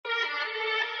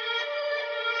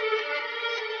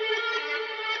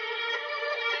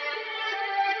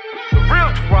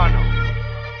Toronto.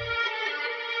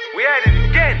 We at it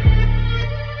again.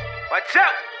 Watch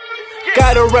out. Yeah.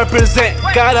 Gotta represent,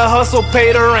 gotta hustle,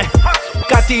 pay the rent.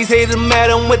 Got these haters mad,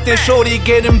 I'm with this shorty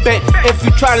getting bent. If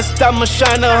you try to stop my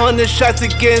shine, 100 shots are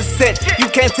getting sent. You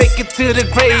can't take it to the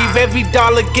grave, every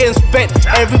dollar getting spent.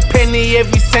 Every penny,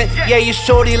 every cent, yeah, your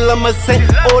shorty love my scent.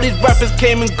 All these rappers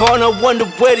came and gone, I wonder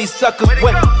where these suckers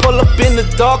went. Pull up in the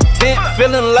dark tent,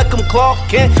 feeling like I'm Clark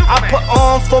Kent. I put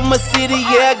on for my city,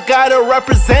 yeah, I gotta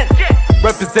represent.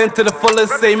 Represent to the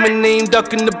fullest, say my name,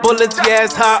 ducking the bullets. Yeah,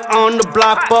 it's hot on the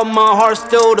block, but my heart's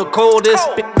still the coldest.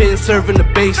 Been serving the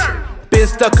bass, been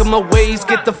stuck in my ways.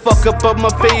 Get the fuck up my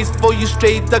face, for you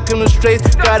straight, ducking the straight.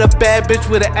 Got a bad bitch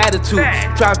with an attitude,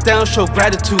 drop down, show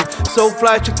gratitude. So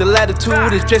fly, check the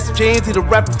latitude, it's just James, he the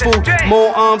rapper fool.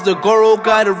 More arms, the Goro,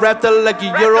 got it wrapped up like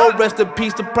a euro. Rest in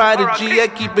peace to Prodigy, I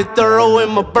keep it thorough in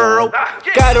my burrow.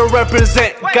 Gotta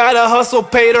represent, gotta hustle,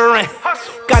 pay the rent.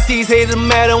 Got these haters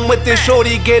mad, I'm with this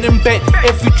shorty getting bent.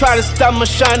 If you try to stop my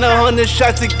shine, 100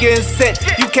 shots are getting sent.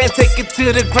 You can't take it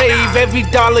to the grave, every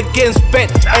dollar getting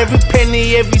spent. Every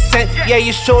penny, every cent, yeah,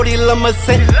 your shorty love my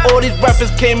scent. All these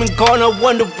rappers came and gone, I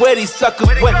wonder where these suckers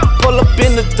went. Pull up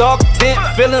in the dark tent,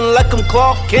 feeling like I'm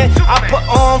Clark Kent. I put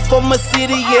on for my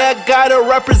city, yeah, I gotta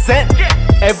represent.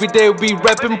 Every day we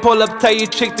reppin', pull up, tell your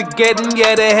chick to get in.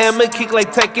 Yeah, the hammer kick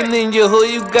like Tekken in your hood,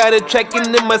 you gotta check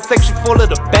in my section full of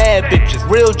the bad bitches.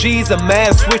 Real G's and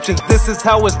mad switches, this is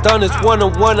how it's done, it's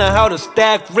one-on-one on how to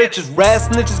stack riches. Rat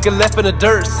snitches get left in the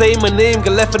dirt, say my name,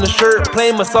 get left in the shirt.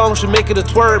 Playing my song should make it a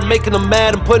twerk, making them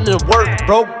mad and putting in work.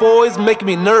 Broke boys making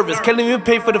me nervous, can't even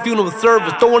pay for the funeral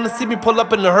service. Don't wanna see me pull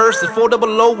up in the hearse, it's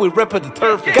 400, we rep at the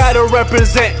turf. Gotta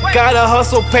represent, gotta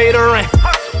hustle, pay the rent.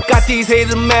 Got these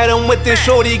haters mad, I'm with this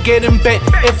shorty getting bent.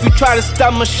 If you try to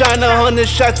stop my shine, 100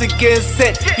 shots are getting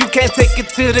sent. You can't take it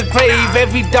to the grave,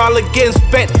 every dollar getting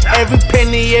spent. Every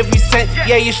penny, every cent,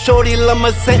 yeah, your shorty love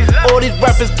my scent. All these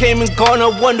rappers came and gone, I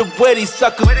wonder where these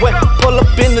suckers went. Pull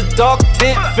up in the dark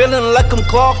tent, feeling like I'm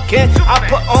Clark Kent. I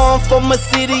put on for my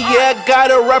city, yeah, I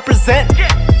gotta represent.